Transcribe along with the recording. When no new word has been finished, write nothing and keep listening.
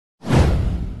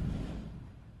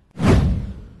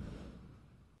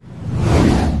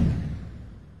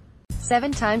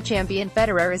Seven-time champion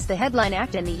Federer is the headline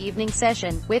act in the evening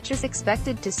session, which is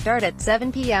expected to start at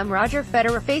 7 p.m. Roger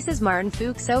Federer faces Marton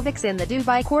Fucsovics in the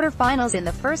Dubai quarter-finals in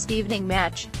the first evening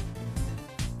match.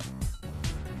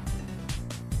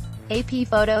 AP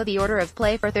photo: the order of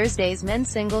play for Thursday's men's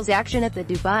singles action at the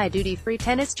Dubai Duty-Free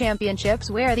Tennis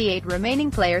Championships, where the 8 remaining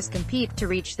players compete to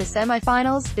reach the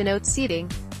semi-finals, denotes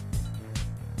seeding.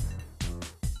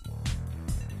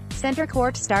 Center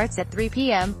court starts at 3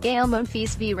 p.m. Gael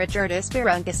Monfils v Ricardas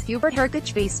Berankis Hubert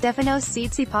Hurkacz v Stefanos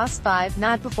Tsitsipas. 5.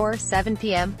 Not before 7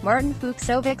 p.m. Marton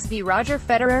Fucsovics v Roger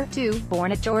Federer. 2.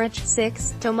 Born at George.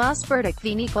 6. Tomas Berdych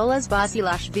v Nicolas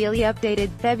Basilashvili. Updated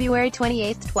February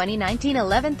 28, 2019,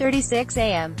 11:36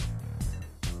 a.m.